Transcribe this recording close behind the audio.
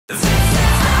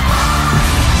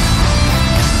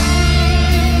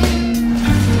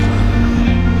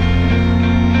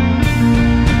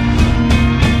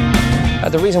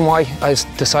The reason why I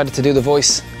decided to do The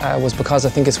Voice was because I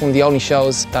think it's one of the only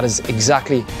shows that is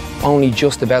exactly only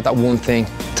just about that one thing,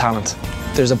 talent.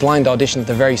 There's a blind audition at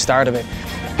the very start of it.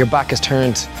 Your back is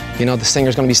turned, you know, the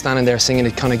singer's going to be standing there singing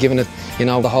it, kind of giving it, you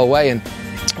know, the whole way, and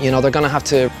you know, they're going to have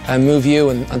to move you,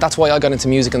 and that's why I got into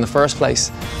music in the first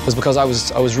place, was because I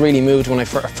was really moved when I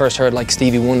first heard like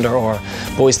Stevie Wonder or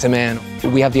Boyz II Men.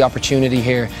 We have the opportunity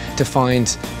here to find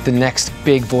the next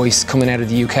big voice coming out of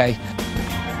the UK.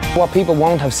 What people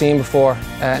won't have seen before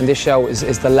in this show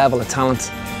is the level of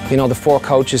talent. You know, the four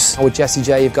coaches. With Jessie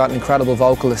J, you've got an incredible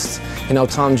vocalist. You know,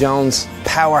 Tom Jones,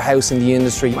 powerhouse in the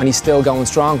industry, and he's still going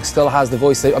strong, still has the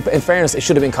voice. In fairness, it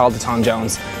should have been called the Tom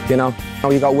Jones, you know.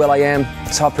 You've got will.i.am,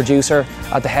 top producer,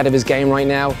 at the head of his game right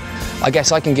now. I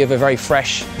guess I can give a very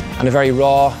fresh and a very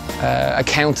raw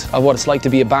account of what it's like to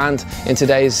be a band in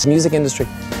today's music industry.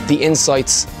 The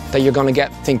insights that you're going to get,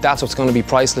 I think that's what's going to be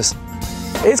priceless.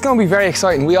 It's going to be very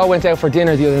exciting. We all went out for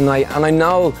dinner the other night, and I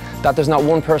know that there's not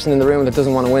one person in the room that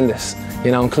doesn't want to win this,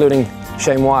 you know, including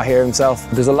Shamois here himself.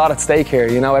 There's a lot at stake here,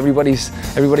 you know, everybody's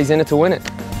in it to win it.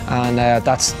 And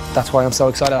that's why I'm so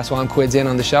excited, that's why I'm quids in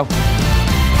on the show.